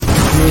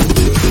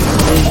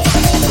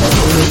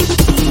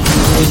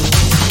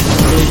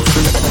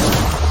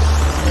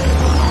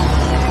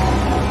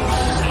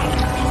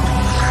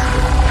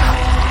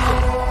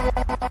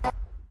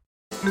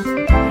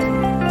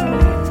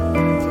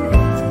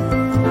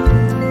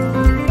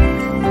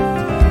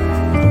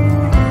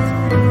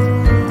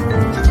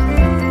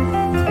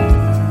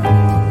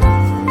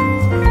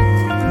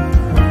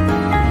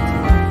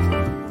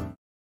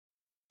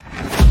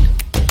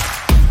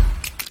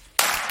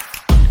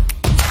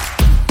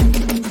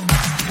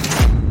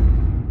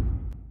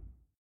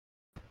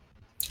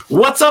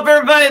What's up,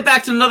 everybody?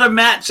 Back to another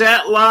Matt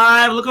Chat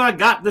Live. Look what I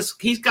got.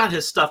 He's got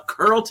his stuff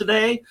curled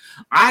today.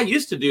 I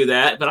used to do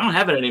that, but I don't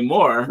have it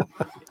anymore.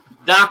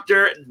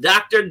 Dr.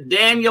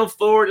 Daniel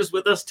Ford is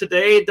with us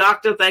today.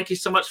 Doctor, thank you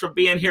so much for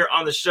being here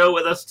on the show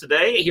with us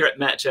today here at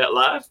Matt Chat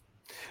Live.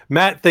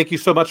 Matt, thank you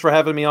so much for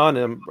having me on.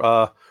 I'm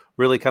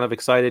really kind of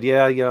excited.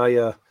 Yeah.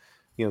 You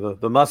know,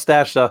 the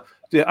mustache.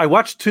 I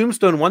watched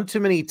Tombstone one too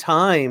many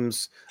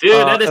times. Dude,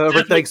 that is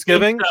over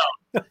Thanksgiving.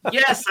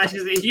 Yes,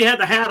 if you had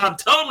the hat on,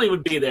 totally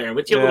would be there.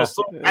 With your little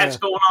soul patch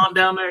going on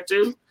down there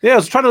too. Yeah, I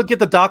was trying to get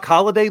the Doc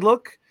Holliday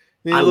look.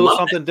 A little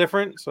something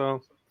different.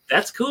 So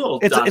that's cool.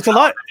 It's a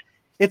lot.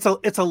 It's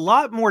a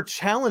lot more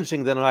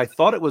challenging than I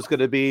thought it was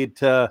going to be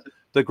to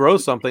grow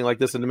something like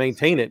this and to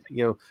maintain it.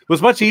 You know, it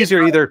was much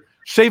easier either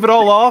shave it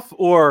all off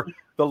or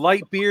the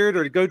light beard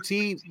or the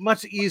goatee.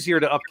 Much easier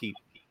to upkeep.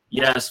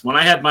 Yes, when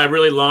I had my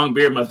really long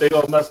beard, my big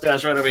old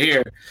mustache right over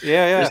here.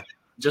 Yeah.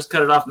 Just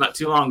cut it off not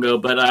too long ago,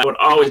 but I would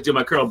always do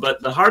my curl.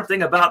 But the hard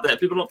thing about that,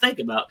 people don't think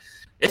about,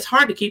 it's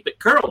hard to keep it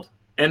curled.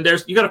 And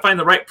you got to find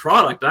the right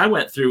product. And I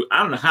went through,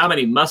 I don't know how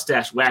many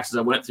mustache waxes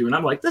I went through. And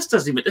I'm like,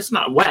 it's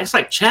not wax. It's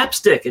like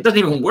chapstick. It doesn't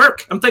even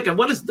work. I'm thinking,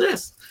 what is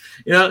this?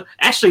 You know,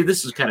 actually,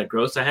 this is kind of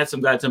gross. I had some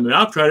guy tell me,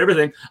 I've tried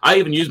everything. I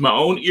even used my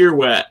own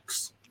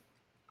earwax.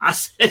 I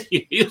said,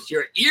 you use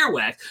your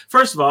earwax?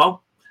 First of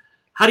all,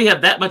 how do you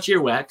have that much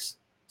earwax?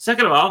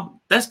 Second of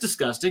all, that's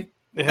disgusting.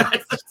 Yeah.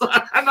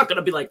 I'm not going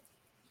to be like,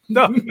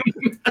 no.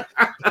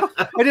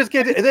 I just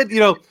can't. And then,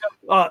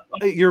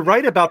 you're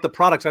right about the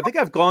products. I think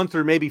I've gone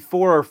through maybe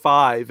 4 or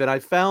 5, and I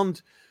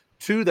found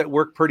 2 that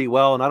work pretty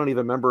well. And I don't even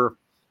remember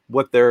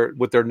what their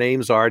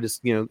names are. I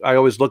just, I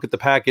always look at the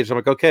package. I'm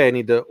like, okay, I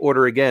need to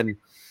order again.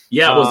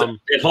 Yeah,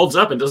 it holds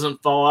up. It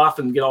doesn't fall off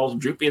and get all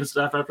droopy and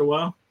stuff after a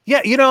while.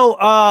 Yeah, it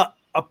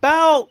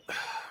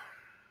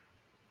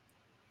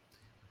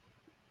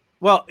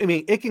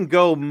can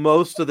go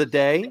most of the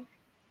day.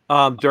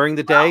 During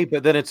the day,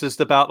 but then it's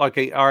just about like,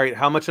 all right,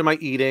 how much am I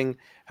eating?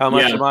 How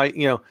much am I,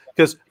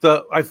 because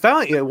I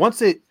found,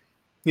 once it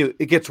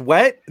gets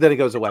wet, then it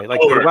goes away.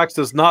 Like the wax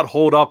does not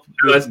hold up.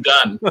 That's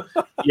done.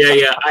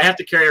 Yeah. I have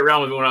to carry it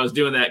around with me when I was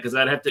doing that because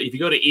I'd have to, if you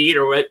go to eat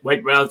or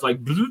wait around, it's like,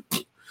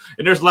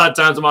 and there's a lot of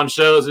times I'm on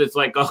shows and it's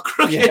like, oh,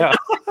 crooked. Yeah.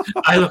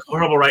 I look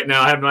horrible right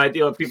now. I have no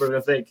idea what people are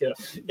going to think.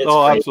 Crazy.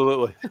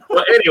 Absolutely.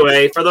 Well,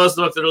 anyway, for those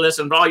that are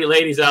listening, for all you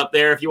ladies out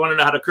there, if you want to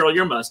know how to curl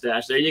your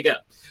mustache, there you go.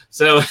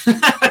 So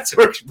that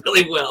works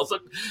really well.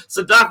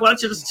 So Doc, why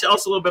don't you just tell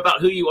us a little bit about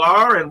who you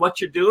are and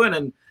what you're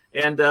doing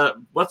and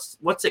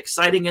what's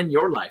exciting in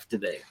your life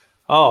today?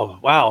 Oh,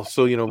 wow.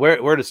 So,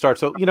 where to start?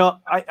 So,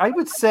 I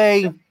would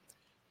say,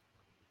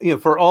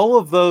 for all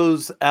of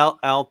those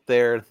out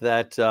there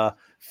that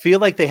feel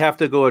like they have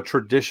to go a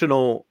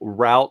traditional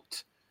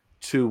route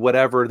to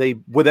whatever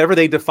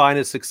they define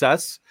as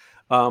success,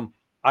 I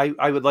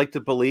would like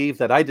to believe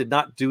that I did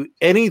not do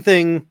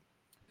anything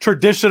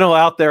traditional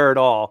out there at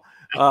all.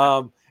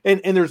 And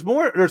there's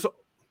more.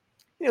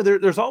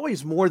 There's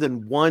always more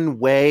than one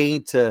way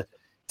to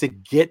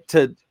get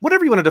to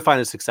whatever you want to define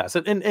as success.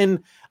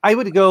 And I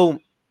would go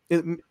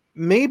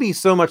maybe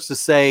so much to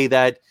say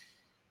that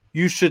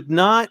you should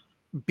not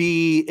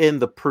be in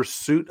the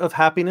pursuit of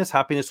happiness.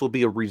 Happiness will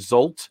be a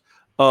result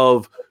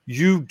of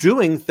you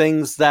doing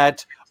things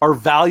that are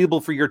valuable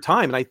for your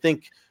time. And I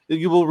think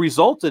you will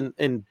result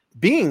in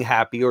being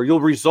happy, or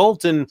you'll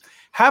result in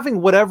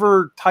having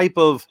whatever type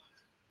of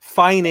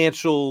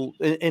financial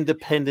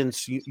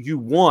independence you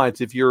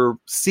want if you're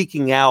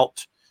seeking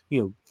out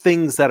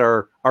things that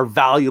are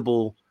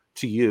valuable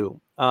to you.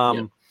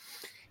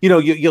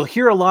 You'll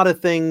hear a lot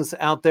of things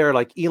out there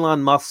like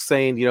Elon Musk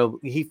saying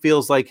he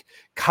feels like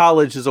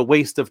college is a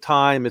waste of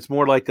time. It's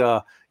more like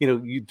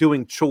you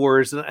doing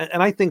chores,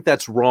 and I think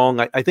that's wrong.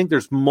 I think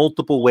there's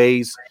multiple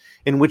ways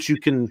in which you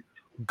can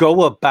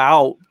go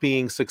about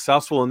being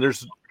successful, and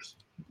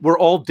we're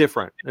all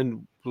different,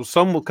 and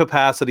some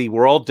capacity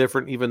we're all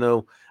different, even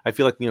though I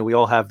feel like we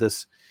all have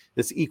this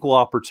equal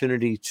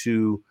opportunity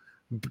to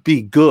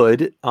be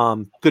good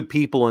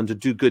people and to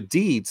do good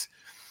deeds,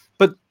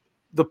 but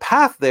the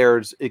path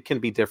it can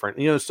be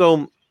different.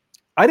 So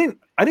I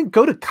didn't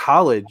go to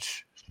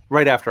college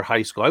right after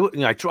high school.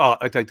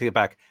 I take it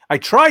back. I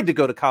tried to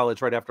go to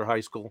college right after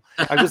high school.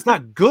 I was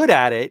not good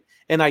at it,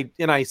 and I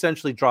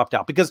essentially dropped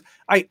out because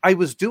I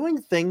was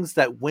doing things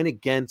that went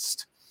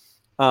against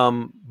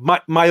my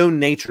own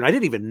nature, and I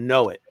didn't even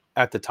know it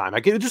at the time.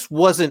 It just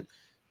wasn't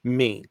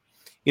me.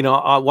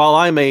 While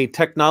I'm a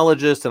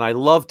technologist and I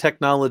love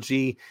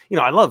technology,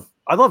 I love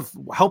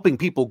helping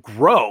people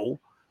grow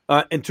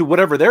into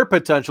whatever their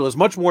potential is,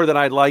 much more than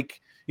I like,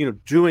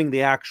 doing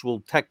the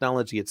actual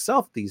technology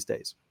itself these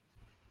days.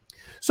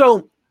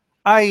 So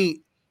I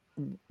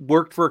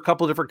worked for a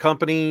couple of different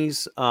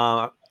companies,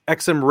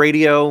 XM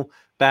Radio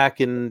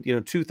back in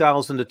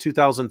 2000 to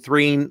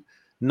 2003.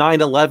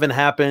 9/11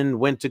 happened,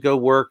 went to go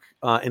work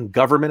in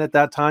government at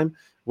that time,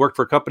 worked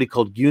for a company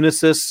called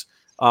Unisys,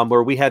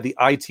 where we had the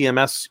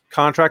ITMS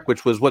contract,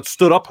 which was what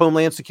stood up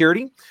Homeland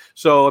Security.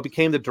 So I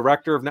became the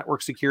director of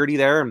network security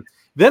there. And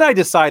then I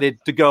decided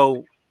to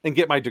go and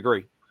get my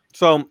degree.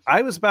 So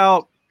I was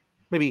about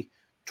maybe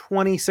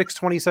 26,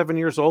 27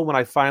 years old when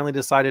I finally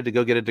decided to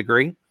go get a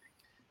degree.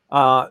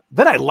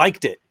 Then I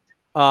liked it.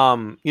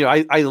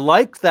 I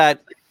like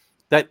that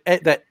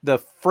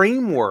the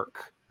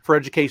framework for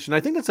education. I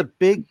think that's a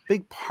big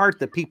part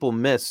that people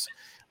miss.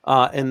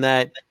 In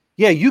that,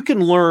 yeah, you can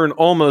learn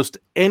almost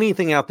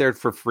anything out there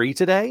for free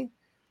today,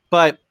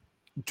 but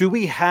do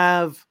we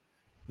have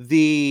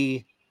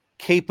the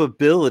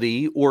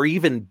capability or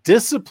even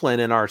discipline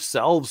in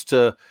ourselves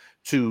to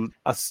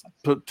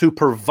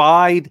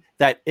provide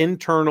that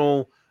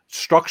internal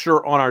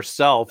structure on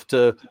ourselves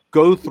to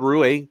go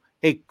through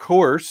a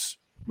course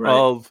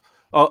of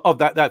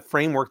that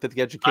framework that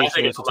the education I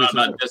think it's a lot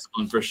about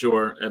discipline for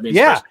sure. I mean,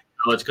 yeah,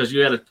 college, because you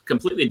had a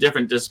completely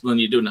different discipline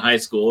you do in high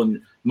school,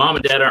 and mom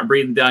and dad aren't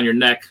breathing down your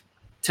neck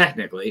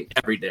technically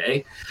every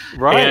day,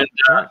 right? And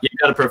you've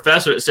got a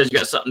professor that says you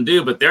got something to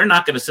do, but they're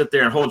not going to sit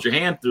there and hold your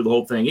hand through the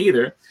whole thing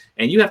either,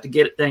 and you have to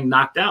get it thing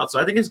knocked out. So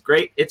I think it's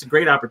great. It's a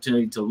great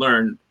opportunity to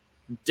learn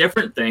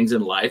different things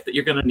in life that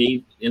you're going to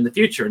need in the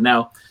future.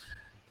 Now,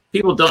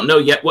 people don't know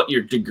yet what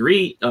your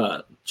degree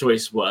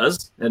choice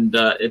was, and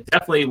it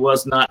definitely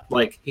was not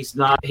like he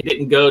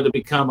didn't go to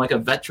become like a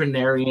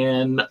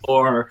veterinarian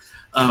or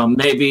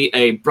maybe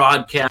a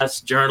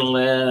broadcast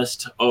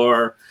journalist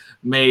or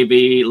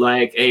maybe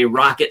like a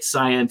rocket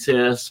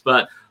scientist.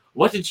 But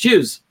what did you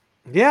choose?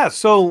 Yeah,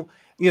 so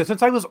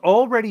since I was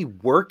already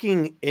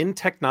working in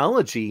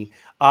technology,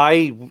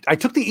 I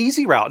took the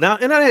easy route. Now,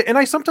 and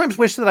I sometimes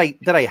wish that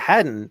I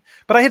hadn't,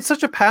 but I had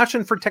such a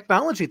passion for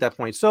technology at that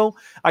point. So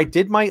I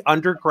did my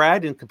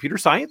undergrad in computer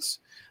science,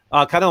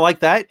 kind of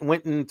like that.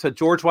 Went into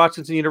George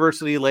Washington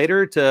University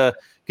later to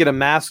get a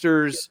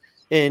master's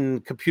in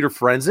computer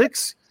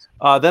forensics.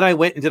 Then I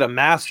went and did a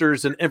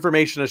master's in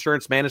information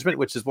assurance management,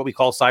 which is what we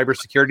call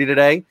cybersecurity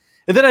today.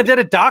 And then I did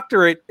a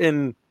doctorate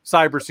in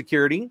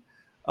cybersecurity.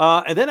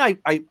 And then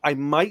I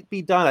might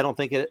be done. I don't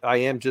think I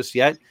am just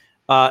yet.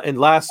 And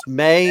last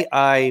May,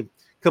 I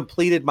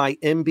completed my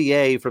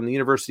MBA from the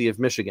University of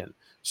Michigan.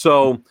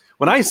 So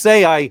when I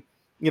say I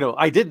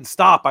didn't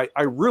stop,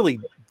 I really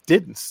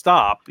didn't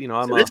stop.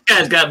 This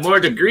guy's got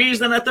more degrees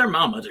than a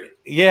thermometer.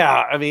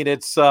 Yeah, I mean,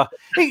 it's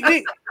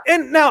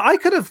and now I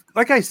could have,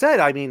 like I said,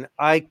 I mean,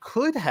 I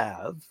could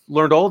have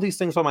learned all these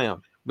things on my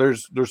own.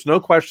 There's no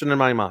question in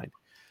my mind,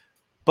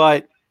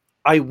 but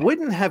I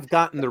wouldn't have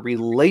gotten the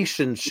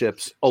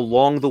relationships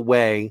along the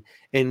way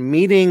and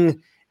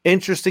meeting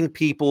interesting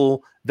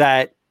people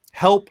that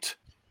helped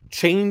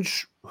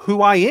change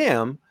who I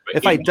am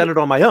if I'd done it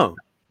on my own.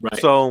 Right.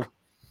 So,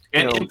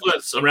 and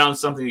influence around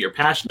something that you're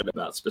passionate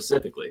about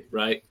specifically,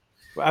 right?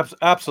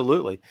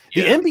 Absolutely.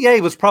 The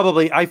MBA was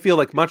probably, I feel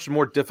like, much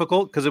more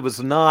difficult because it was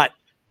not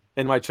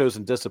in my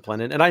chosen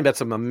discipline. And I met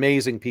some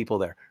amazing people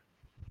there.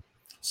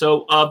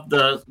 So of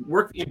the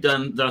work that you've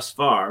done thus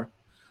far,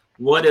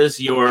 what is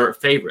your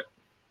favorite?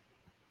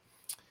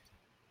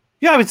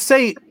 Yeah, I would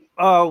say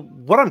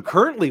what I'm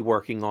currently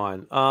working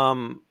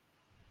on.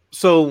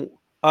 So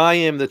I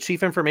am the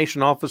Chief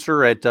Information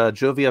Officer at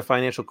Jovia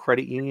Financial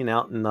Credit Union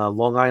out in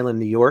Long Island,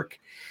 New York.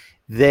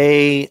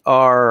 They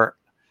are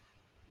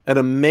an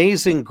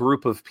amazing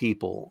group of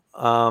people.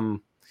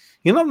 Not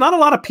a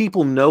lot of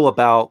people know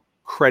about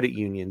credit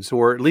unions,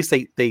 or at least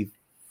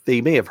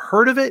they may have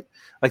heard of it.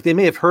 Like they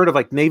may have heard of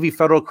like Navy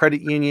Federal Credit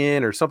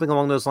Union or something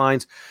along those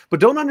lines, but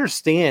don't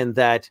understand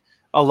that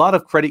a lot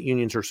of credit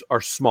unions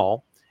are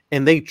small,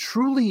 and they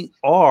truly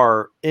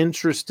are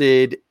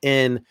interested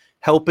in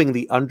helping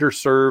the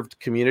underserved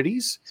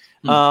communities.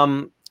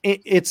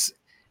 It's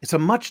a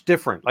much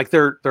different, like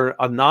they're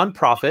a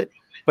nonprofit,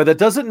 but that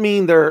doesn't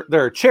mean they're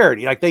a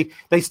charity. Like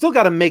they still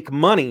got to make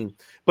money,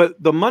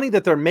 but the money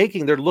that they're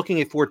making, they're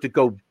looking for it to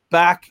go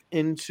back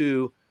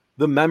into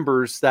the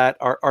members that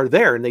are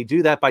there. And they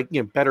do that by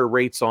better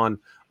rates on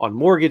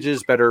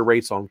mortgages, better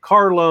rates on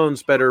car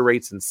loans, better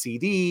rates in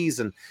CDs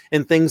and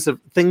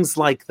things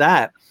like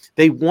that.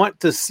 They want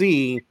to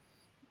see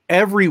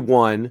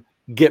everyone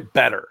get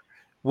better.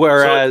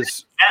 Whereas,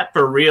 so is that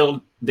for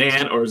real,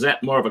 Dan, or is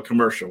that more of a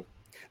commercial?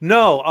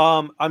 No,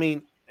 I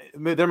mean,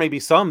 there may be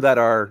some that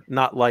are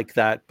not like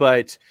that,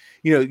 but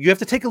you have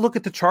to take a look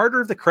at the charter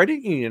of the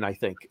credit union, I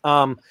think.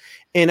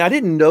 And I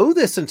didn't know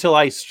this until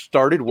I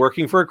started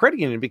working for a credit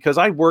union, because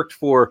I worked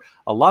for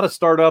a lot of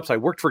startups. I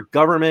worked for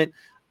government.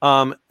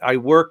 I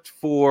worked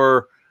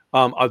for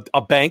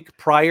a bank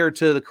prior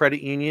to the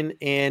credit union.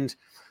 And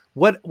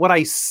what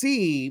I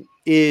see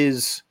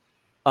is,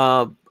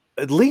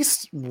 at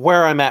least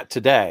where I'm at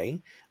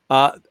today,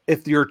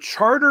 if your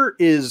charter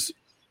is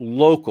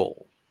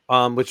local,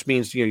 which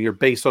means you're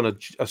based on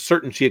a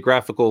certain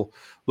geographical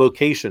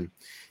location,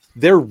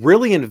 they're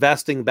really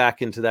investing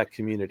back into that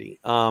community.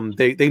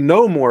 They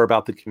know more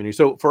about the community.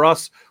 So for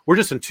us, we're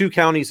just in 2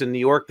 counties in New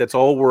York. That's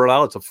all we're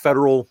allowed. It's a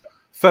federal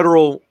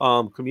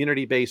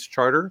community-based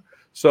charter.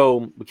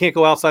 So we can't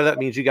go outside of that. It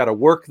means you got to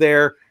work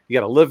there, you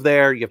got to live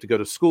there, you have to go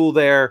to school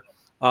there.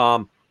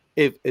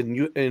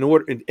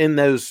 In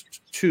those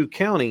 2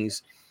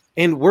 counties,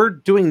 and we're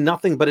doing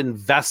nothing but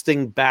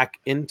investing back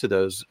into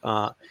those.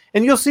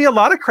 And you'll see a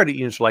lot of credit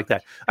unions like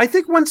that. I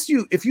think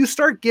if you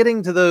start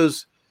getting to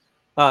those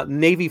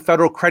Navy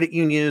Federal Credit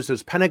Unions,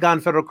 there's Pentagon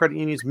Federal Credit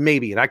Unions,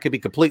 maybe, and I could be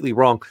completely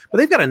wrong, but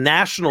they've got a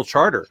national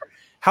charter.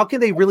 How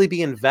can they really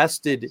be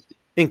invested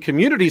in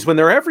communities when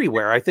they're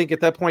everywhere? I think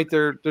at that point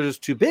they're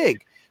just too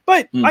big.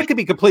 But I could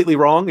be completely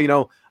wrong.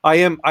 I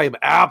am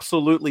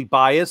absolutely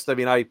biased. I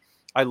mean,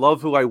 I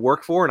love who I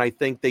work for, and I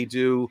think they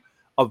do.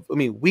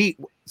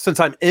 Since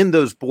I'm in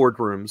those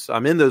boardrooms,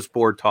 I'm in those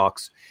board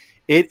talks,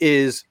 it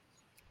is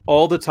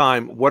all the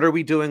time. What are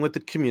we doing with the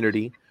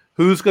community?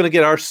 Who's going to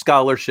get our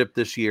scholarship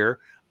this year?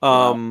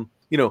 And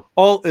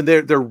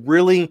they're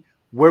really,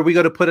 where are we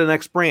going to put a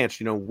next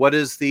branch? What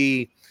is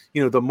the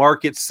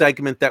market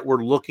segment that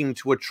we're looking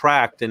to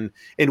attract? And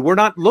we're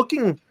not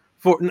looking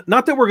for,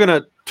 not that we're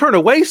going to turn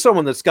away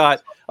someone that's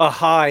got a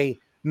high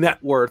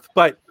net worth,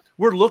 but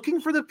we're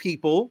looking for the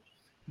people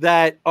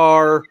that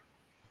are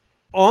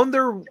on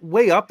their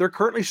way up. They're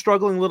currently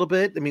struggling a little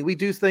bit. I mean, we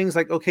do things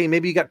like, okay,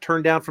 maybe you got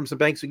turned down from some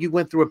banks, so you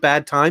went through a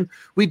bad time.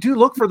 We do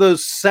look for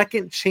those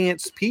second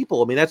chance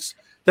people. I mean, that's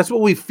what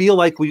we feel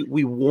like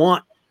we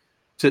want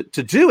to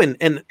do.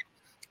 And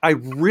I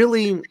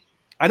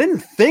didn't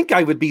think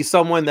I would be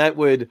someone that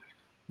would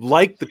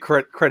like the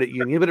credit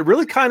union, but it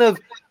really kind of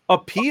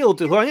appealed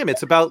to who I am.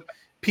 It's about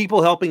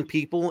people helping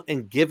people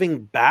and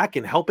giving back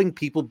and helping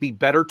people be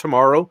better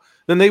tomorrow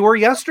than they were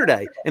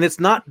yesterday. And it's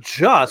not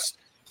just,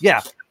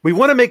 we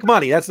want to make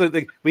money. That's the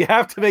thing. We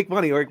have to make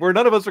money. Where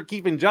none of us are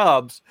keeping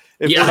jobs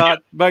if we're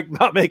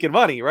not making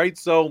money, right?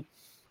 So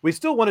we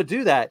still want to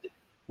do that.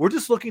 We're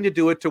just looking to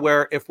do it to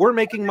where if we're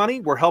making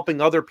money, we're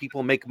helping other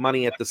people make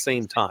money at the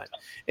same time.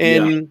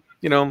 And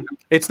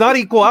it's not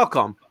equal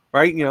outcome,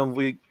 right?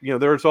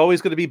 There's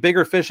always going to be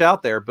bigger fish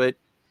out there, but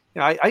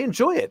I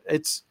enjoy it.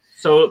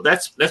 So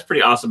that's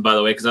pretty awesome, by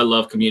the way, because I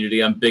love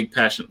community. I'm a big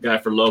passionate guy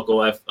for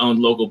local. I've owned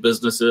local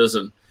businesses,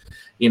 and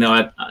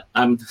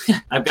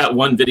I've got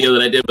one video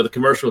that I did with a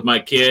commercial with my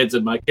kids,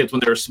 and my kids, when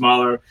they were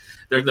smaller,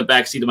 they're in the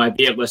backseat of my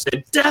vehicle. I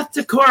said, "Death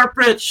to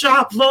corporate,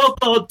 shop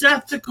local.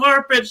 Death to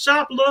corporate,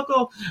 shop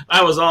local."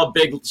 I was all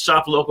big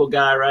shop local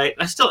guy, right?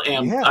 I still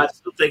am. Yeah. I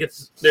still think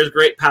there's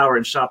great power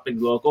in shopping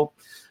local.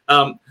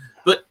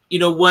 But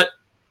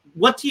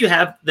what do you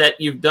have that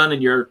you've done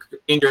in your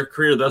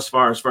career thus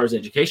far, as far as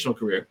educational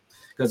career?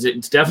 Because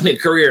it's definitely a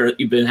career that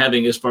you've been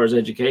having as far as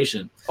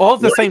education. All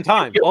at the same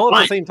time. Yeah, all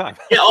at the same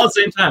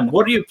time.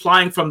 What are you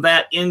applying from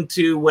that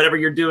into whatever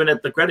you're doing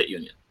at the credit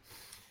union?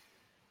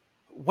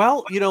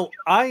 Well,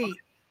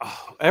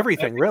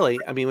 everything really.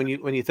 I mean,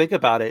 when you think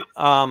about it,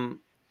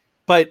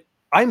 but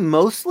I'm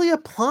mostly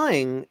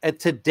applying at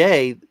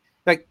today.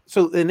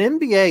 So an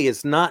MBA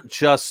is not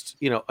just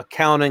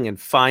accounting and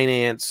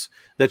finance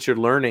that you're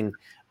learning.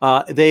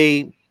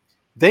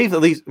 They've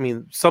at least,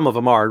 some of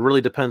them are. It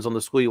really depends on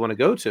the school you want to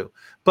go to.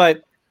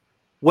 But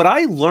what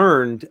I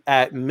learned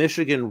at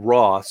Michigan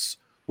Ross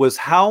was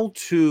how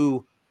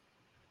to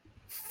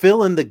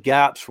fill in the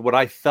gaps for what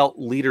I felt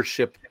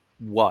leadership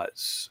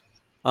was.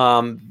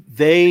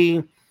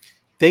 They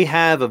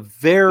have a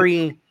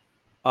very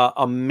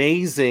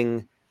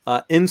amazing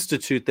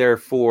institute there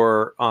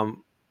for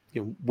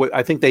what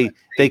I think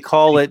they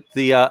call it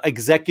the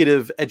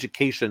Executive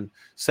Education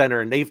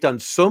Center, and they've done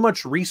so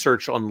much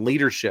research on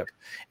leadership,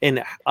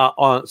 and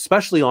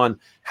especially on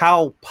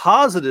how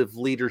positive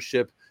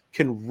leadership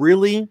can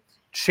really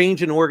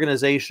change an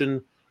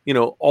organization,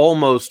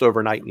 almost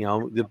overnight.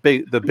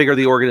 The bigger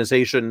the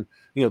organization,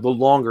 the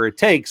longer it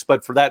takes.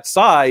 But for that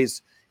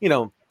size,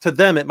 to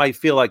them it might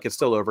feel like it's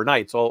still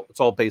overnight. It's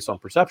all based on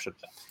perception,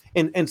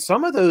 and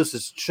some of those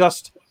is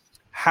just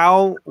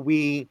how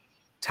we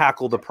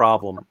tackle the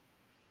problem.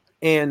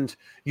 And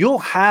you'll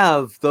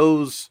have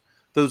those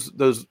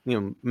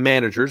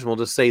managers, and we'll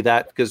just say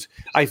that because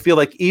I feel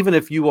like even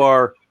if you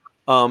are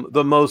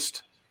the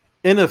most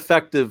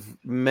ineffective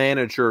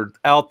manager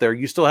out there,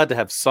 you still had to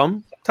have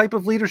some type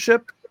of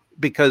leadership,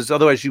 because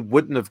otherwise you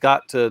wouldn't have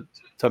got to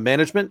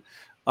management.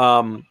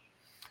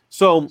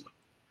 So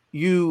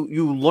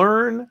you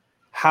learn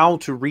how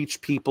to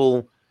reach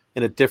people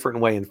in a different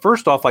way. And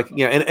first off,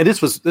 and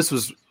this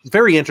was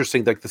very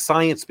interesting, like the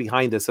science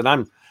behind this. And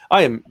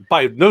I am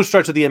by no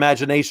stretch of the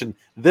imagination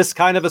this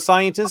kind of a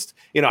scientist.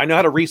 I know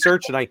how to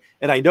research, and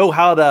I know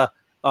how to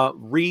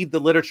read the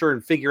literature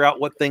and figure out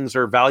what things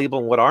are valuable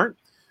and what aren't.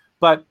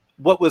 But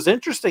what was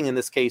interesting in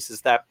this case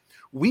is that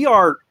we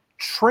are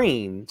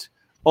trained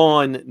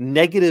on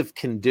negative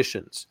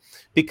conditions,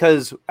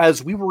 because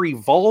as we were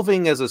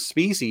evolving as a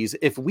species,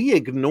 if we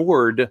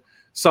ignored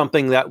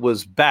something that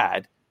was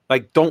bad,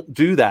 like don't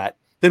do that,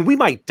 then we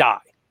might die.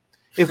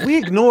 If we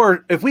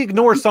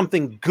ignore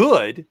something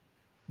good,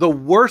 the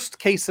worst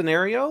case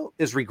scenario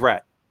is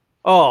regret.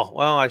 Oh,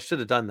 well, I should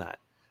have done that.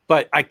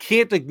 But I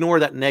can't ignore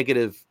that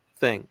negative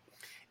thing.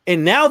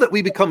 And now that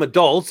we become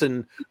adults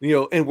and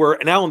we're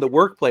now in the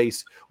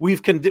workplace,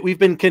 we've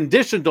been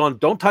conditioned on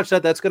don't touch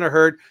that. That's going to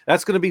hurt.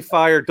 That's going to be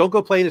fired. Don't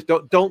go play this.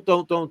 Don't.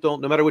 No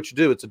matter what you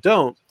do, it's a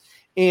don't.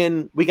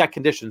 And we got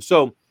conditioned.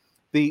 So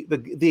the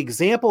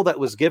example that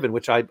was given,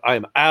 which I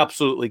am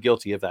absolutely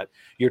guilty of that.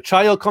 Your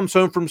child comes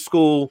home from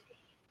school.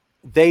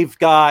 They've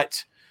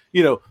got,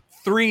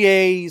 3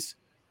 A's,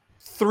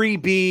 3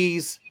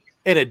 B's,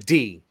 and a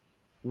D.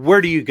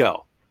 Where do you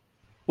go?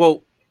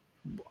 Well,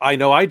 I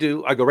know I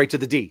do. I go right to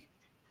the D.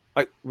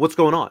 Like, what's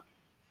going on?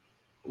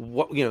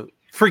 What,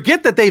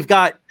 forget that they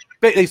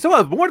still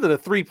have more than a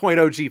 3.0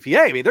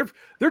 GPA. I mean,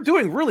 they're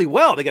doing really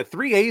well. They got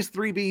 3 A's,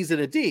 3 B's,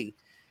 and a D.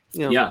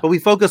 But we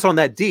focus on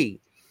that D.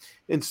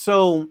 And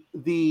so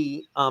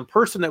the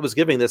person that was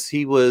giving this,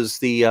 he was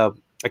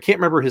I can't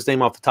remember his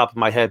name off the top of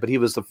my head, but he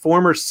was the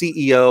former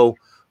CEO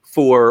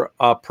for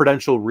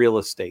Prudential Real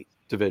Estate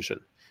Division,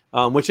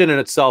 which in and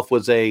itself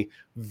was a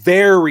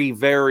very,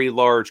 very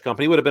large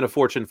company. He would have been a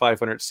Fortune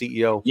 500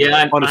 CEO.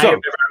 Yeah,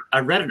 I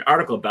read an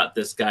article about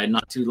this guy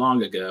not too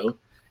long ago,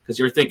 because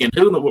you were thinking,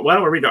 why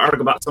don't we read an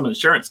article about some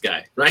insurance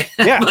guy, right?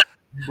 Yeah,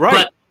 right.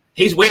 But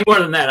he's way more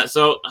than that.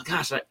 So,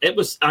 gosh, I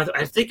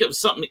think it was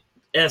something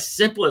as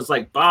simple as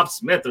like Bob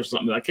Smith or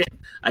something.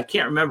 I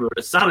can't remember.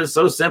 It sounded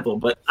so simple,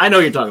 but I know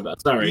what you're talking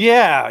about. Sorry.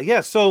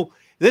 Yeah. So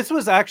this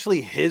was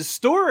actually his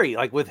story,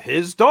 like with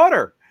his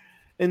daughter.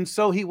 And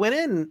so he went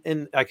in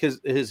and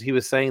he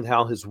was saying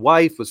how his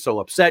wife was so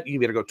upset. You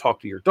better go talk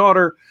to your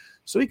daughter.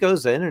 So he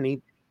goes in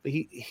and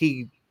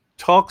he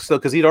talks, though,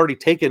 because he'd already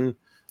taken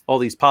all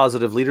these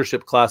positive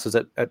leadership classes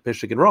at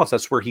Michigan Ross.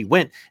 That's where he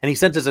went. And he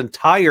sent his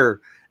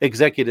entire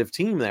executive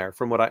team there,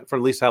 from at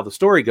least how the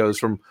story goes,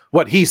 from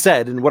what he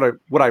said and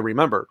what I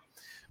remember.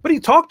 But he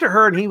talked to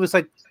her and he was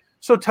like,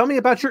 so tell me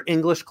about your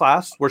English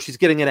class where she's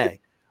getting an A.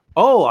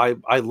 Oh,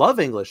 I love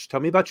English. Tell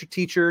me about your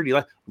teacher. Do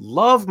you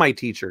love my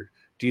teacher?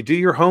 Do you do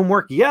your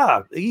homework?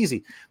 Yeah,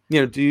 easy.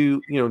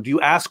 Do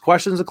you ask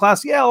questions in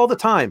class? Yeah, all the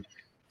time.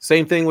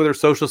 Same thing with her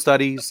social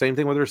studies, same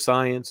thing with her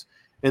science.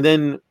 And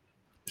then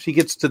she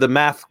gets to the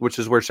math, which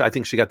is where I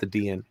think she got the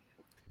D in.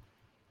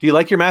 Do you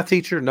like your math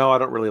teacher? No, I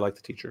don't really like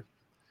the teacher.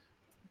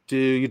 Do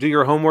you do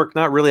your homework?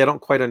 Not really. I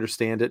don't quite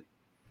understand it.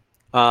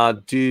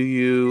 Do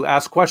you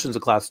ask questions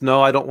in class?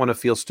 No, I don't want to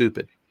feel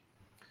stupid.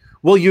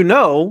 Well,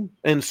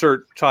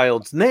 insert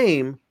child's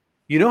name.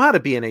 You know how to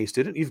be an A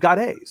student. You've got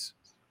A's.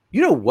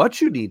 You know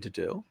what you need to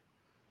do.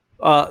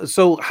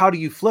 So how do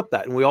you flip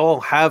that? And we all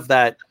have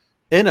that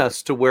in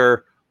us to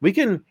where we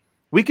can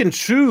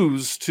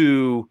choose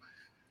to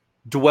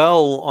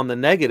dwell on the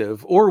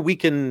negative, or we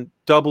can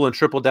double and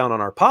triple down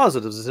on our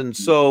positives. And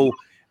so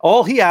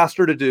all he asked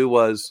her to do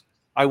was,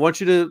 I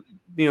want you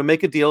to,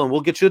 make a deal and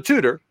we'll get you a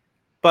tutor,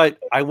 but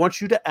I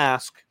want you to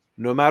ask,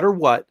 no matter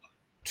what,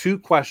 2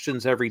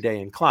 questions every day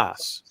in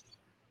class.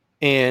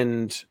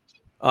 And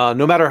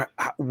no matter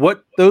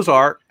what those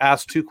are,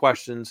 ask 2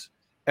 questions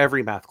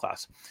every math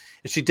class.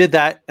 And she did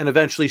that, and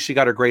eventually she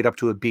got her grade up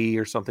to a B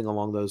or something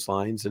along those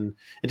lines, and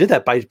did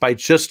that by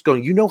just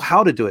going, you know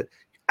how to do it.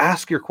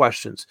 Ask your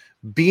questions.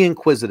 Be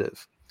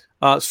inquisitive.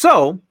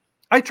 So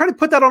I try to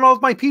put that on all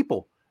of my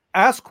people.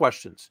 Ask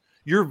questions.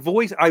 Your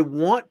voice, I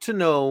want to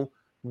know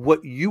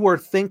what you are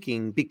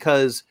thinking,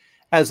 because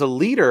as a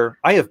leader,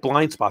 I have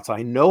blind spots.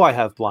 I know I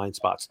have blind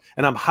spots,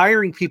 and I'm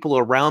hiring people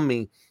around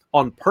me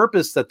on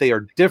purpose that they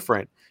are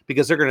different,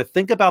 because they're going to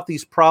think about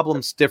these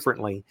problems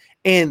differently.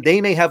 And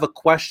they may have a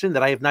question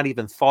that I have not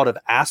even thought of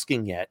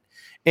asking yet.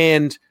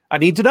 And I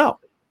need to know.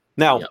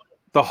 Now,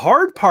 The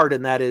hard part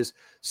in that is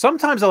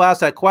sometimes I'll ask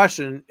that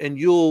question and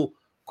you'll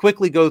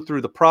quickly go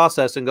through the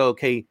process and go,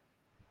 okay,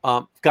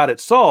 got it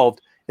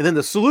solved. And then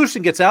the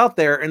solution gets out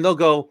there and they'll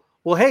go,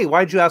 well, hey,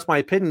 why'd you ask my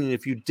opinion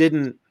if you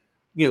didn't,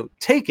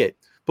 take it?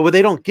 But what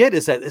they don't get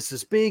is that it's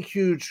this big,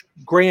 huge,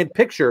 grand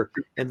picture,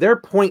 and their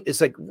point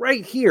is like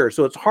right here.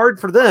 So it's hard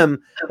for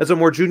them as a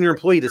more junior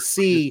employee to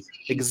see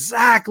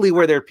exactly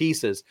where their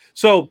piece is.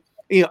 So,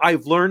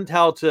 I've learned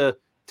how to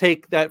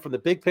take that from the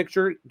big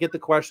picture, get the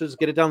questions,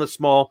 get it down to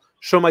small,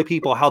 show my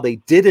people how they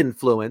did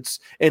influence,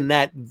 and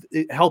that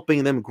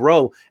helping them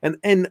grow.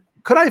 And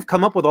could I have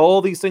come up with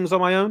all these things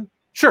on my own?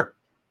 Sure,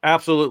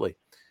 absolutely.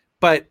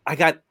 But I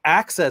got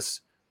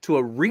access to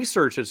a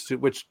research institute,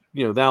 which,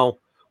 now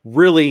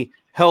really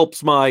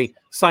helps my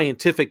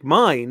scientific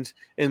mind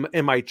and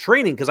my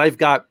training, because I've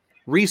got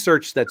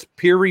research that's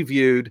peer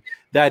reviewed,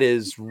 that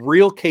is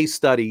real case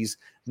studies,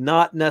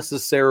 not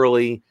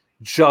necessarily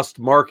just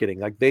marketing.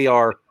 Like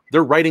they're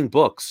writing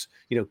books.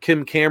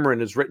 Kim Cameron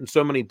has written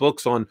so many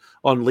books on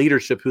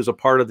leadership, who's a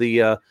part of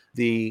the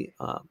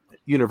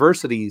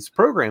university's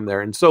program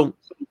there. And so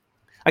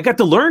I got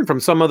to learn from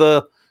some of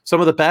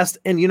the best.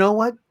 And you know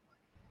what?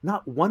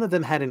 Not one of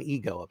them had an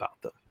ego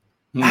about them.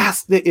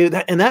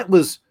 And that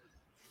was,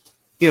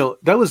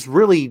 that was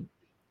really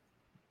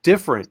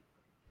different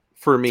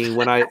for me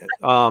when I,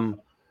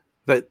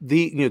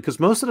 because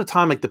most of the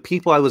time, like the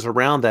people I was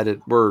around that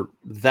were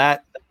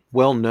that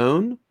well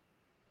known,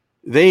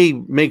 they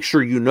make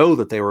sure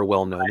that they were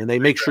well known, and they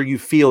make sure you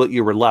feel that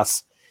you were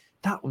less.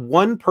 Not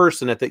one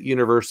person at that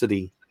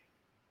university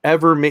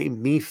ever made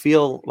me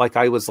feel like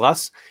I was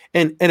less.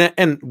 And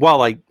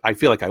while I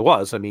feel like I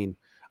was, I mean,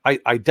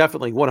 I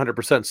definitely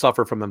 100%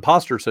 suffer from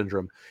imposter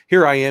syndrome.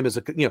 Here I am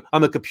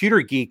I'm a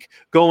computer geek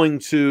going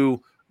to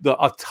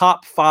a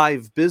top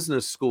 5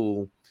 business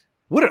school.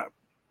 I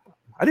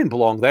didn't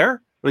belong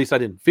there. At least I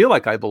didn't feel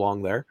like I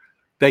belonged there.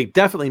 They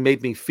definitely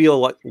made me feel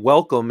like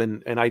welcome.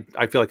 And I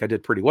feel like I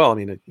did pretty well. I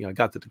mean, I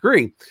got the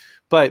degree,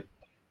 but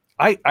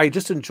I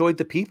just enjoyed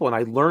the people, and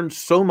I learned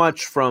so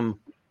much from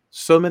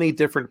so many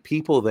different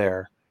people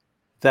there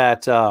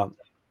that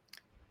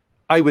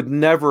I would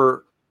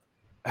never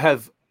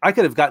have. I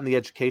could have gotten the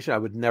education. I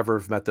would never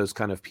have met those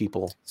kind of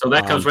people. So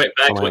that comes right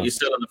back to what you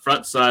said on the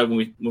front side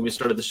when we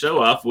started the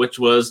show off, which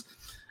was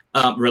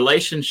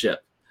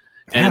relationship.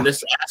 And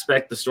this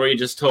aspect, the story you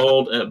just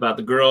told about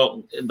the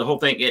girl, the whole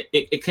thing,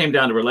 it came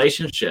down to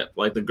relationship.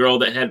 Like the girl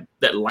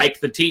that liked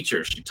the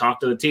teacher, she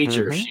talked to the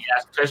teacher, she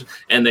asked questions,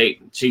 and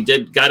she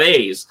got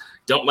A's.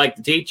 Don't like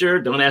the teacher,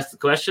 don't ask the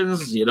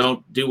questions, you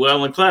don't do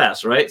well in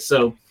class, right?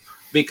 So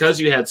because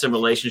you had some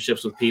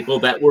relationships with people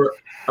that were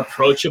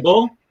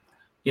approachable,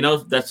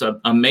 that's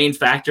a main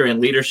factor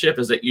in leadership,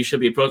 is that you should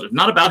be approachable. It's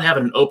not about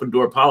having an open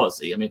door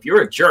policy. I mean, if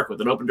you're a jerk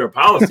with an open door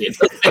policy, it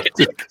doesn't make a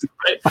difference,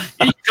 right?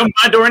 You can come to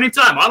my door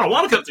anytime. I don't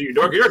want to come through your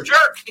door. You're a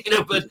jerk,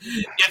 But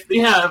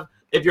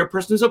if you're a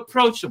person who's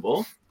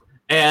approachable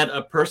and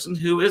a person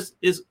who is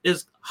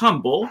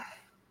humble,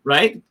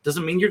 right?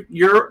 Doesn't mean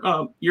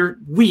you're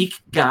weak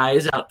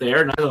guys out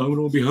there. And I don't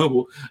want to be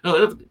humble.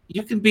 No,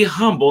 you can be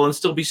humble and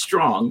still be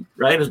strong,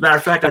 right? As a matter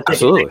of fact, I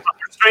think it takes more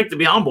strength to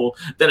be humble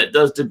than it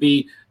does to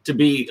be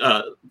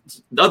the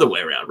other way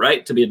around,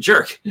 right? To be a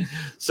jerk.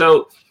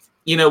 So,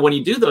 when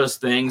you do those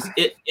things,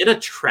 it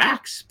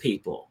attracts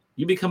people.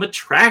 You become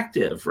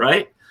attractive,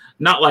 right?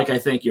 Not like I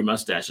think your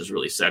mustache is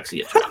really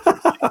sexy.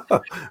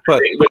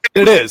 but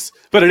it is.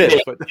 But it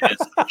is.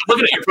 I'm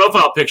looking at your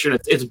profile picture, and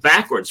it's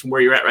backwards from where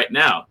you're at right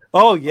now.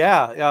 Oh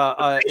yeah,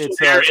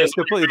 it's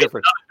completely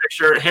different.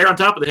 Picture, hair on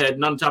top of the head,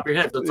 none on top of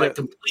your head. So it's like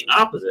complete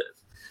opposite.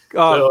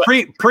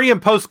 Pre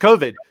and post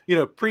COVID,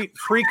 pre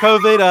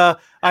COVID,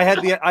 I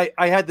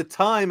had the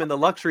time and the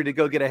luxury to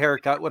go get a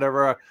haircut,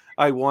 whatever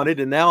I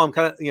wanted, and now I'm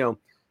kind of,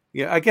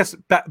 I guess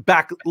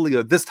back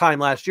this time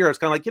last year, it's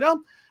kind of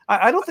like,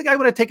 I don't think I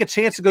would take a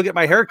chance to go get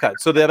my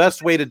haircut. So the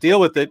best way to deal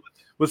with it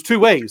was two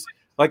ways.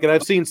 Like, and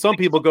I've seen some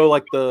people go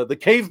like the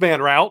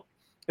caveman route,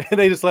 and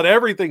they just let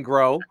everything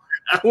grow,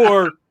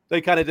 or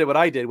they kind of did what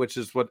I did, which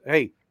is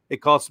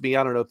it cost me,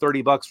 I don't know,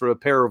 $30 for a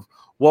pair of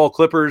wall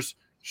clippers.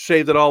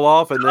 Shaved it all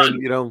off, and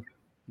then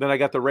then I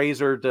got the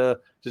razor to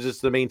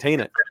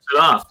maintain it.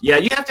 Off. Yeah,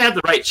 you have to have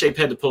the right shaped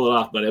head to pull it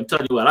off, buddy. I'm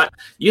telling you what,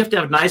 you have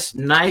to have a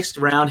nice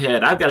round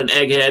head. I've got an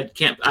egg head.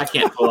 I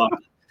can't pull off.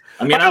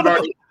 I mean, I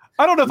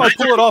don't know if I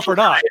pull it off or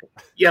not.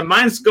 Yeah,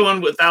 mine's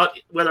going without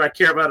whether I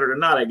care about it or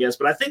not, I guess.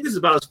 But I think this is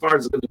about as far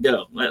as it's going to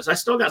go. I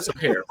still got some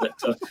hair, but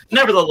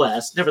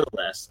nevertheless,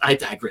 I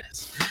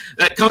digress.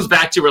 That comes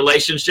back to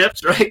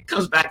relationships, right? It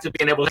comes back to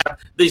being able to have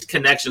these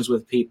connections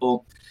with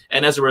people.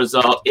 And as a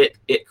result,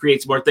 it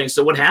creates more things.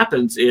 So what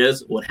happened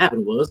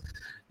was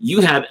you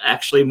had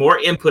actually more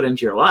input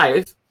into your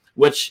life,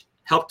 which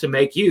helped to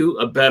make you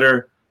a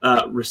better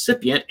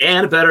recipient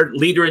and a better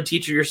leader and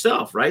teacher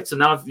yourself, right? So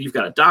now you've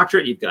got a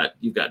doctorate,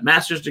 you've got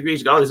master's degrees,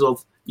 you got all these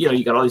little,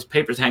 you got all these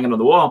papers hanging on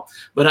the wall.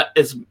 But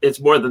it's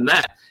more than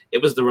that.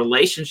 It was the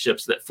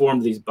relationships that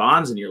formed these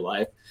bonds in your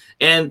life,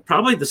 and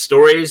probably the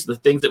stories, the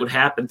things that would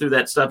happen through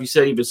that stuff. You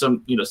said even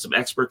some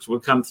experts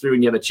would come through,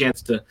 and you have a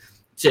chance to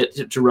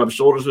rub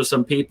shoulders with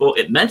some people.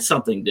 It meant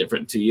something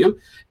different to you,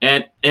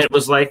 and it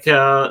was like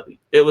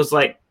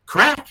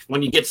crack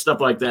when you get stuff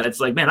like that. It's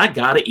like, man, I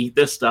gotta eat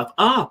this stuff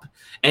up,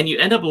 and you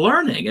end up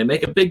learning and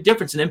make a big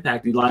difference and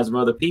impact the lives of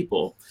other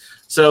people.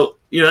 So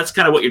that's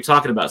kind of what you're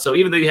talking about. So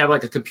even though you have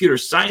like a computer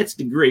science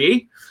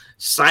degree,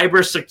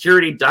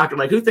 cybersecurity doctor,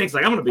 like who thinks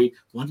like I'm gonna be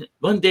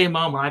one day,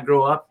 Mom, when I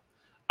grow up,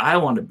 I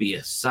want to be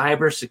a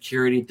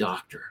cybersecurity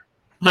doctor.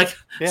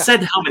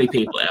 Said how many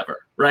people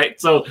ever, right?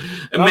 So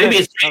maybe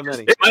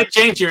it might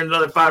change here in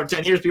another 5 or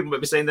 10 years. People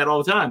might be saying that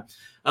all the time.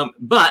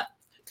 But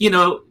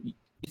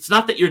it's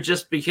not that you're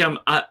just become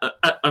a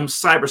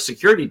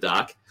cybersecurity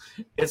doc.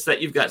 It's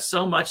that you've got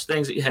so much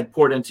things that you had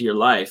poured into your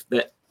life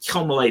that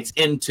culminates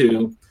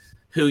into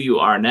who you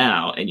are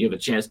now, and you have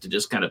a chance to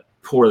just kind of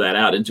pour that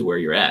out into where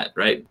you're at,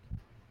 right?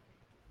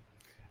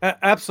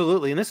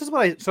 Absolutely. And this is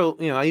what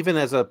I even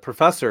as a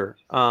professor,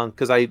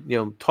 because I,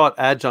 taught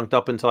adjunct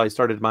up until I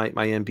started my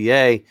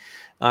MBA,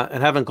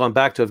 and haven't gone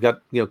back to, I've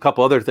got, a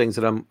couple other things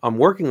that I'm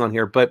working on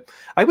here, but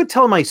I would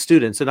tell my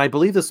students, and I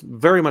believe this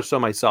very much so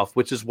myself,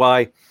 which is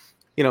why,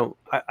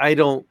 I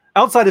don't,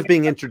 outside of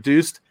being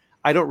introduced,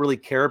 I don't really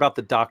care about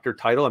the doctor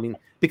title. I mean,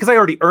 because I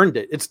already earned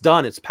it. It's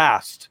done. It's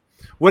passed.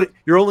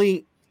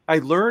 I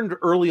learned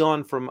early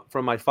on from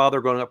my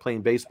father growing up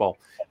playing baseball,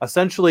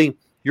 essentially,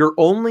 you're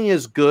only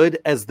as good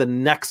as the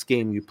next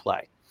game you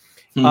play.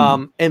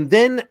 And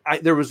then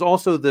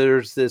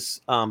there's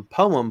this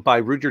poem by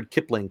Rudyard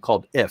Kipling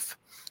called If.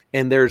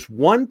 And there's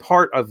one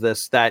part of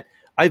this that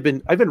I've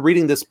been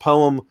reading this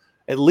poem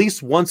at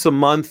least once a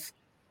month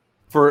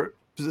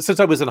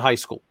since I was in high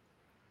school.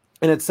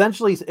 And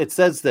essentially it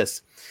says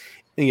this,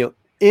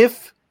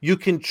 if you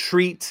can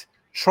treat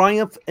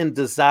triumph and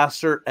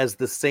disaster as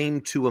the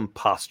same two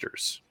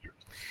imposters.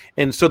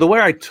 And so the way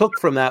I took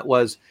from that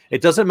was,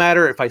 it doesn't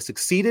matter if I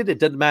succeeded, it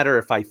doesn't matter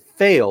if I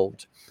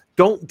failed.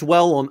 Don't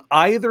dwell on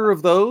either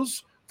of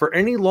those for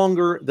any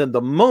longer than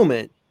the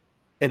moment,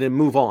 and then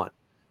move on.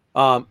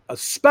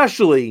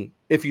 Especially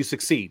if you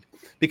succeed.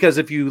 because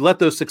if you let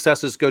those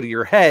successes go to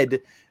your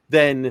head,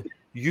 then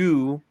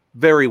you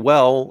very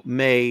well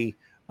may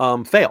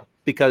fail,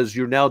 because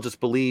you now just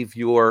believe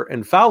you're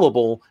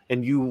infallible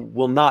and you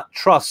will not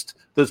trust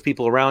those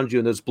people around you,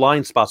 and those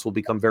blind spots will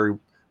become very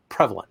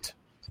prevalent.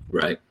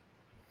 Right.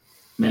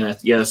 Man,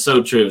 yeah,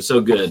 so true, so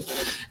good,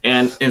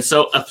 and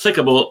so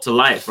applicable to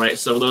life, right?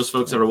 So those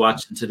folks that are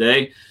watching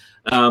today,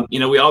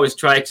 we always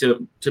try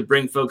to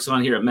bring folks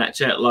on here at Matt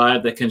Chat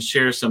Live that can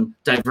share some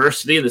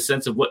diversity in the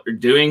sense of what they're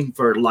doing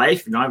for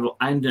life.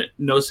 I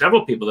know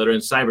several people that are in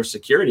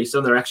cybersecurity.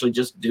 Some that are actually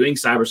just doing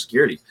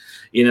cybersecurity.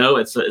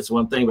 It's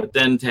one thing, but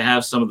then to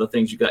have some of the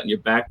things you got in your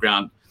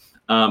background,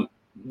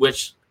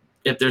 which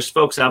if there's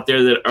folks out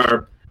there that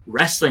are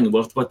wrestling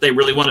with what they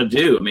really want to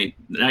do. I mean,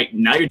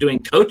 now you're doing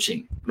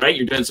coaching, right?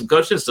 You're doing some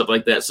coaching and stuff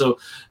like that. So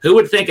who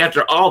would think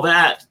after all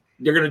that,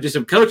 you're going to do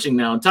some coaching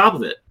now on top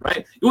of it,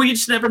 right? Well, you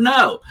just never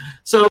know.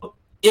 So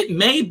it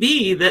may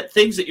be that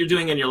things that you're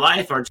doing in your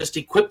life are just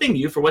equipping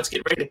you for what's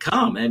getting ready to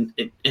come, and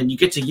you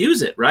get to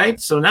use it, right?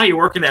 So now you're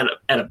working at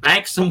a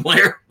bank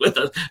somewhere with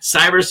a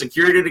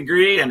cybersecurity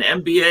degree and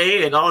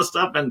MBA and all this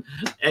stuff, and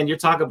you're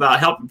talking about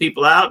helping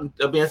people out.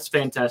 I mean, that's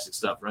fantastic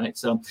stuff, right?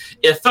 So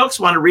if folks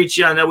want to reach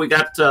you, I know we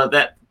got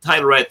that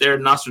title right there,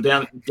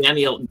 Nostradamus,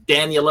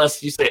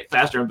 you say it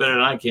faster and better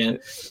than I can,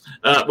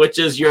 which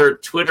is your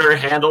Twitter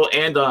handle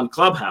and on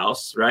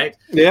Clubhouse, right?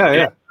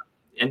 Yeah.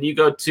 And you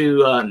go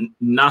to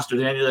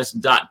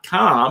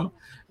Nostradamus.com.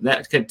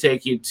 That could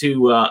take you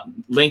to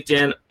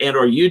LinkedIn and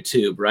or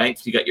YouTube, right?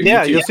 You got your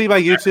YouTube. You'll see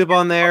my YouTube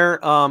on there,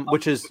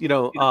 which is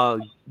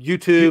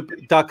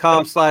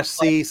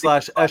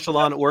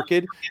youtube.com/C/Echelon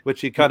Orchid,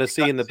 which you kind of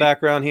see in the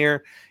background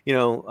here.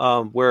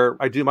 Where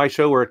I do my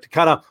show, where to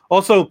kind of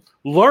also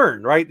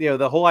learn, right?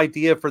 The whole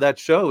idea for that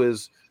show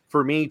is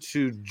for me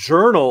to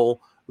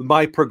journal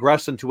my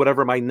progression to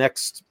whatever my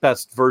next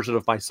best version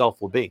of myself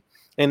will be.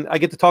 And I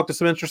get to talk to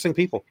some interesting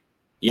people.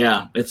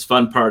 Yeah, it's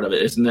fun part of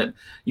it, isn't it?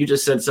 You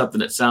just said something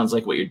that sounds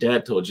like what your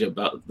dad told you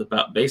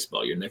about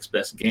baseball. Your next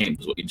best game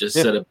is what you just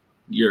said of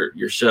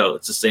your show.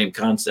 It's the same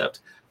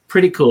concept.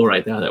 Pretty cool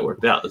right now. That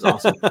worked out. That's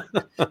awesome.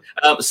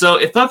 So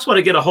if folks want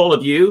to get a hold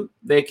of you,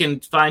 they can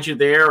find you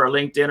there or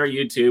LinkedIn or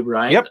YouTube,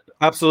 right? Yep,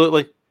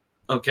 absolutely.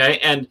 Okay.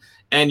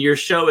 And your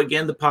show,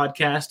 again, the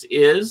podcast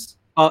is?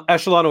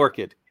 Echelon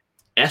Orchid.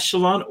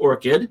 Echelon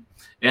Orchid.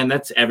 And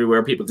that's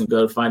everywhere. People can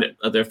go find it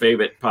at their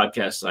favorite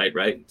podcast site,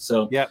 right?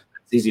 So yeah,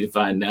 it's easy to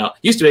find now.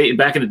 Used to be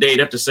back in the day,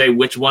 you'd have to say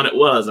which one it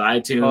was,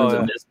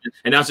 iTunes,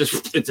 and now it's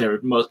just it's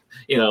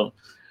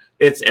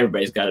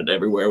everybody's got it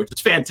everywhere, which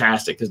is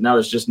fantastic because now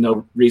there's just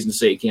no reason to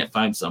say you can't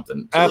find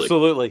something. It's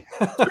absolutely,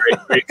 really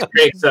very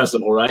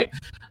accessible, right?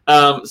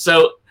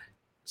 So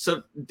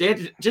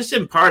Dan, just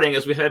imparting,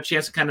 as we've had a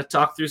chance to kind of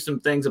talk through some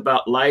things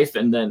about life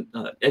and then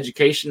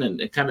education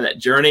and kind of that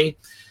journey.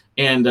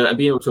 And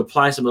being able to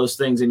apply some of those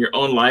things in your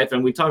own life.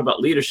 And we talk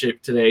about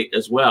leadership today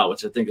as well,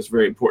 which I think is a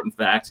very important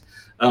fact,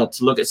 to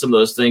look at some of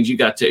those things. You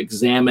got to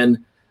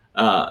examine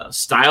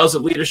styles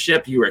of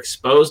leadership. You were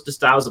exposed to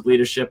styles of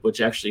leadership,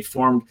 which actually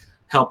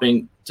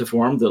helping to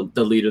form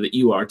the leader that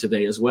you are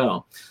today as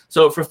well.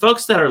 So for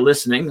folks that are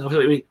listening,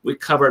 we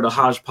covered a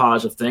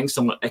hodgepodge of things,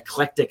 somewhat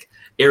eclectic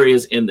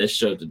areas in this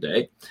show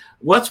today.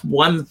 What's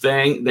one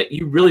thing that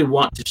you really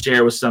want to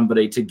share with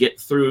somebody to get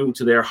through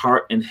to their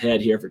heart and head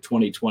here for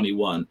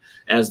 2021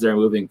 as they're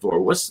moving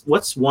forward?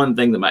 What's one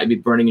thing that might be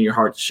burning in your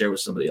heart to share with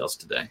somebody else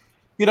today?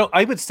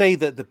 I would say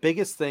that the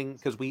biggest thing,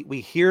 because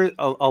we hear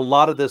a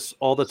lot of this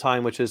all the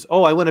time, which is,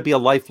 I want to be a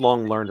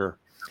lifelong learner.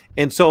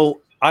 And so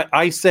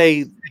I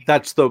say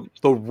that's the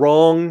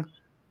wrong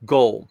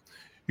goal.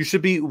 You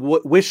should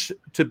wish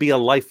to be a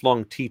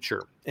lifelong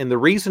teacher. And the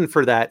reason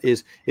for that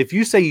is if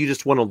you say you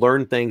just want to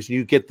learn things,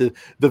 you get the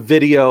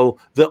video,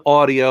 the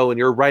audio, and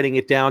you're writing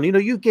it down,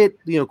 you get,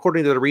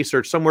 according to the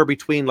research, somewhere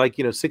between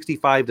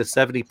 65 to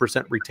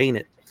 70%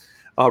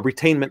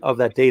 retainment of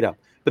that data.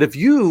 But if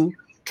you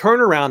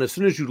turn around as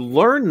soon as you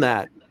learn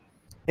that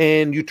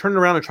and you turn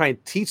around and try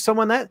and teach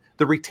someone that,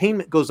 the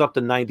retainment goes up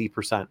to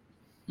 90%.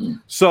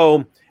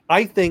 So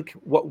I think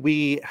what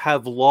we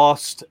have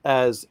lost,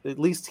 as at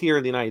least here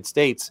in the United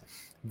States,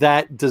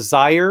 that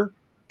desire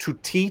to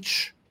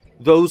teach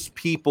those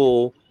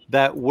people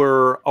that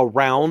were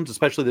around,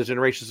 especially the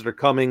generations that are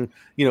coming,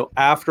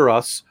 after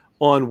us,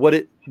 on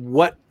what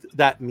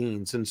that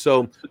means. And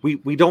so we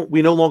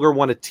no longer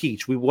want to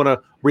teach. We want to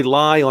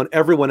rely on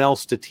everyone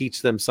else to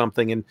teach them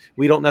something, and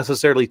we don't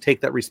necessarily take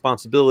that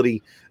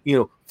responsibility,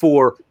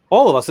 for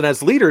all of us. And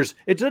as leaders,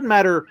 it doesn't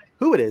matter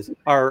who it is.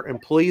 Our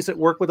employees that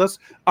work with us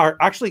are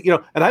actually,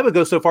 and I would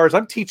go so far as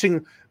I'm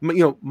teaching,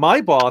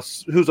 my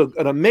boss, who's an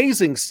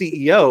amazing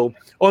CEO,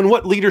 on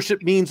what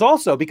leadership means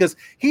also, because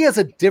he has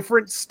a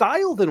different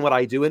style than what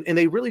I do, and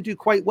they really do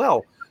quite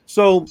well.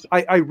 So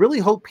I really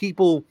hope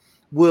people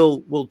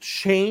will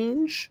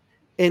change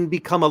and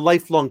become a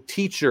lifelong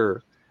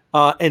teacher,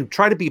 and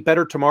try to be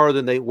better tomorrow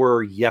than they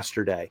were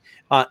yesterday.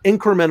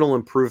 Incremental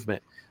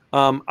improvement.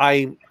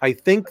 I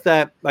think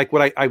that, like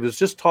what I was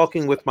just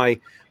talking with my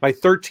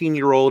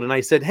 13-year-old, and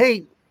I said,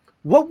 hey,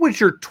 what would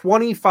your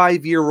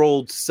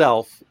 25-year-old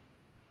self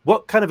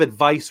what kind of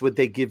advice would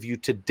they give you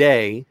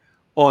today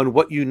on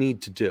what you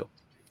need to do?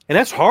 And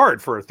that's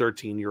hard for a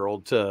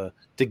 13-year-old to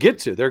get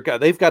to.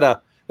 They've got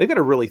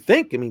to really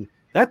think. I mean,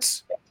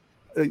 that's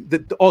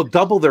all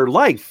double their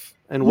life.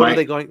 And what are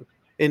they going?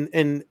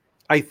 And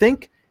I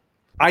think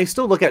I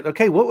still look at,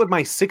 okay, what would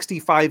my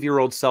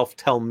 65-year-old self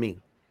tell me?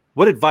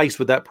 What advice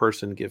would that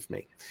person give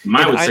me?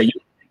 Mine would say,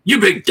 you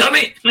big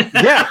dummy.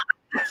 Yeah.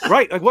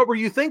 Right. Like, what were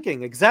you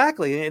thinking?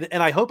 Exactly.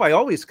 And I hope I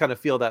always kind of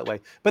feel that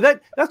way.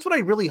 But that's what I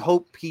really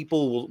hope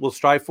people will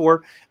strive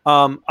for.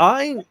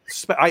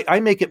 I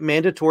make it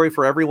mandatory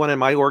for everyone in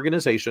my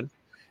organization.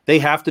 They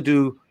have to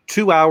do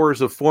 2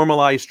 hours of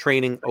formalized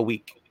training a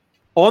week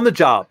on the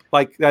job.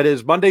 Like, that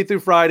is Monday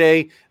through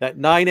Friday at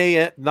 9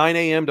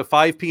 a.m. to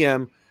 5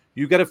 p.m.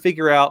 You got to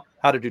figure out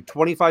how to do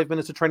 25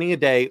 minutes of training a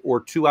day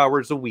or 2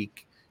 hours a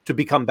week to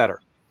become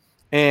better.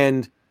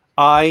 And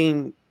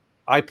I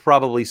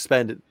probably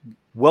spend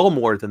well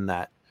more than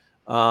that.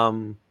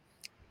 And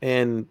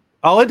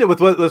I'll end it with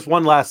this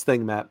one last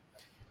thing, Matt.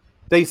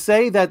 They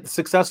say that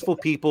successful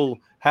people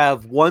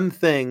have one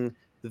thing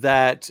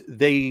that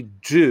they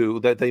do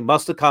that they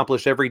must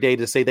accomplish every day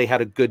to say they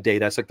had a good day.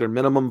 That's like their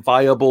minimum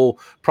viable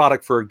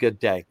product for a good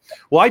day.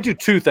 Well, I do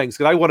two things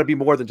because I want to be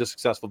more than just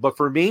successful. But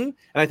for me, and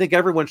I think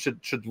everyone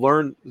should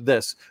learn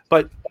this,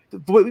 but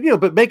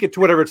make it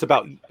to whatever it's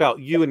about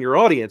you and your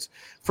audience.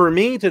 For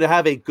me to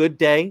have a good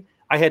day,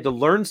 I had to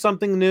learn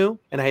something new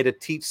and I had to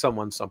teach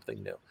someone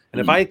something new. And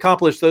if I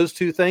accomplished those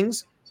two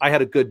things, I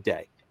had a good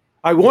day.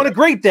 I want a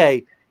great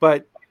day,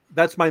 but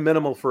that's my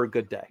minimal for a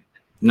good day.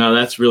 No,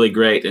 that's really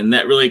great. And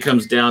that really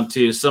comes down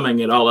to summing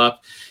it all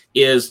up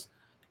is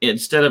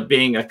instead of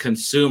being a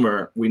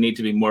consumer, we need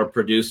to be more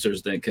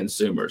producers than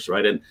consumers,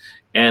 right?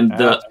 And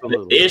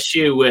the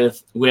issue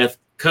with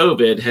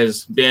COVID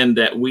has been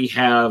that we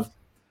have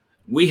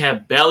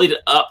bellied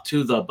up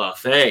to the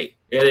buffet.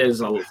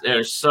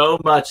 There's so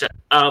much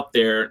out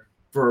there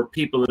for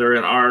people that are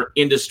in our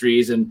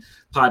industries and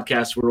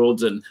podcast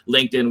worlds and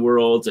LinkedIn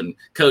worlds and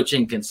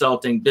coaching,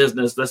 consulting,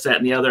 business, this, that,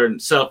 and the other,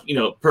 and self,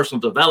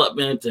 personal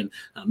development and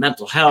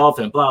mental health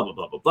and blah, blah,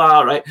 blah, blah,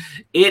 blah, right?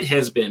 It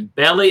has been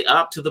belly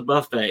up to the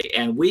buffet,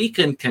 and we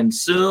can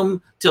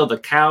consume till the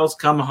cows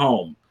come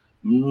home.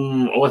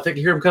 I think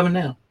you hear them coming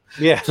now.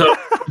 Yeah. So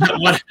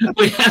what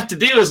we have to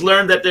do is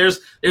learn that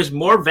there's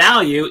more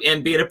value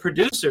in being a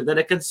producer than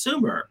a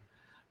consumer,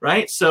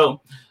 right?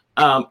 So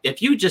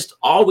if you just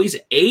always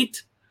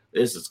ate,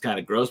 this is kind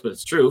of gross, but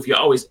it's true. If you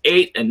always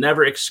ate and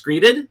never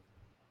excreted,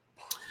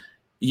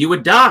 you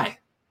would die.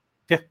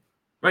 Yeah.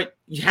 Right?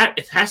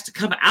 It has to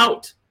come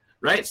out,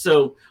 right?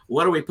 So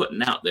what are we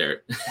putting out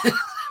there?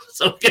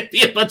 So it could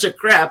be a bunch of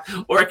crap,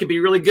 or it could be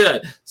really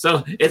good.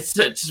 So it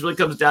just really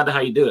comes down to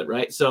how you do it,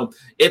 right? So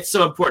it's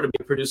so important to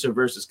be a producer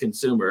versus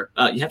consumer.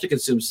 You have to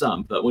consume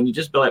some, but when you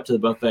just belly up to the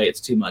buffet, it's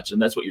too much.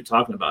 And that's what you're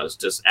talking about, is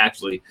just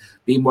actually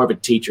be more of a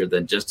teacher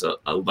than just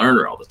a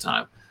learner all the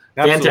time.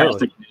 Absolutely.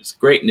 Fantastic news.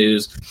 Great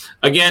news.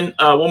 Again,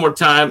 one more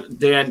time,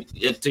 Dan,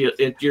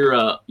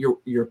 your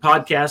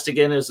podcast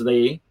again is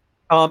the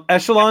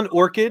Echelon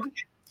Orchid.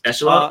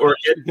 Echelon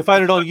Orchid. You can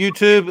find it on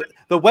YouTube.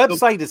 The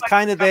website is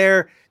kind of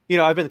there.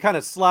 I've been kind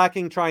of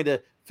slacking trying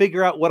to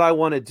figure out what I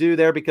want to do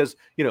there because,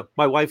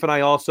 my wife and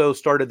I also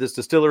started this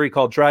distillery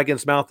called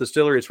Dragon's Mouth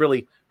Distillery. It's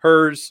really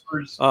hers,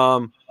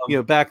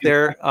 back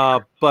there.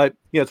 But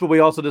it's what we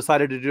also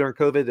decided to do during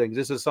COVID.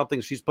 This is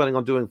something she's planning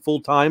on doing full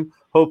time,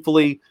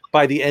 hopefully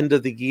by the end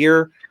of the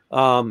year,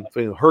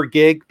 her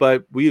gig.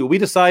 But we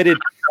decided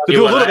to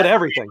do a little bit of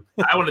everything.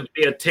 I wanted to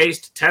be a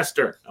taste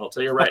tester. I'll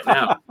tell you right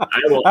now.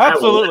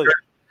 Absolutely.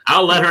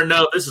 I'll let her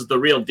know this is the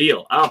real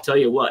deal. I'll tell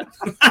you what.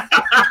 I'm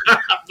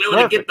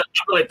willing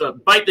to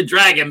bite the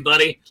dragon,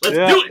 buddy. Let's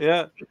do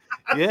it.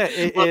 Yeah.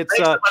 Thanks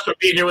so much for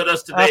being here with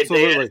us today,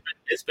 absolutely. Dan.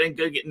 It's been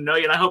good getting to know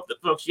you, and I hope that,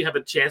 folks, you have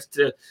a chance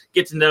to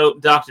get to know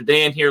Dr.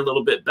 Dan here a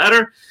little bit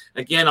better.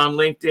 Again, on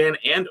LinkedIn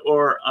and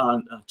or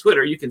on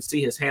Twitter, you can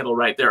see his handle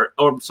right there.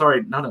 Or,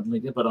 sorry, not on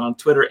LinkedIn, but on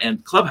Twitter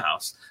and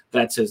Clubhouse.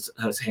 That's his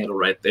handle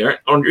right there.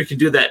 Or you can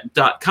do that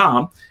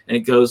 .com, and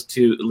it goes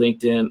to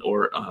LinkedIn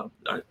or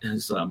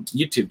his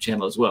YouTube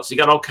channel as well. So you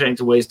got all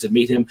kinds of ways to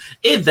meet him.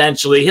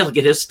 Eventually, he'll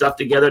get his stuff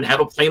together and have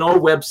a plain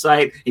old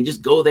website, and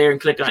just go there and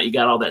click on it. You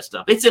got all that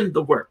stuff. It's in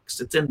the works.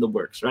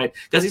 Right?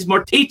 Because he's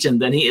more teaching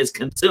than he is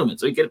consuming.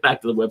 So you get back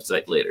to the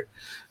website later.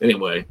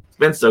 Anyway, it's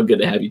been so good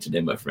to have you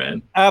today, my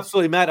friend.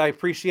 Absolutely, Matt. I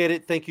appreciate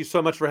it. Thank you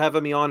so much for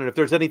having me on. And if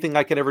there's anything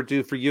I can ever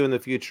do for you in the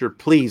future,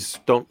 please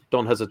don't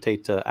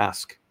hesitate to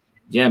ask.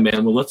 Yeah,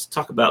 man. Well, let's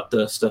talk about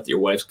the stuff that your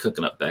wife's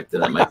cooking up back there.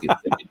 That might be the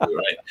thing to do,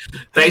 right?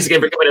 Thanks again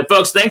for coming in,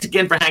 folks. Thanks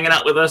again for hanging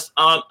out with us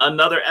on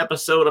another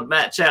episode of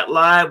Matt Chat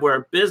Live,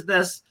 where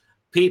business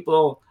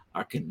people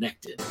are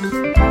connected.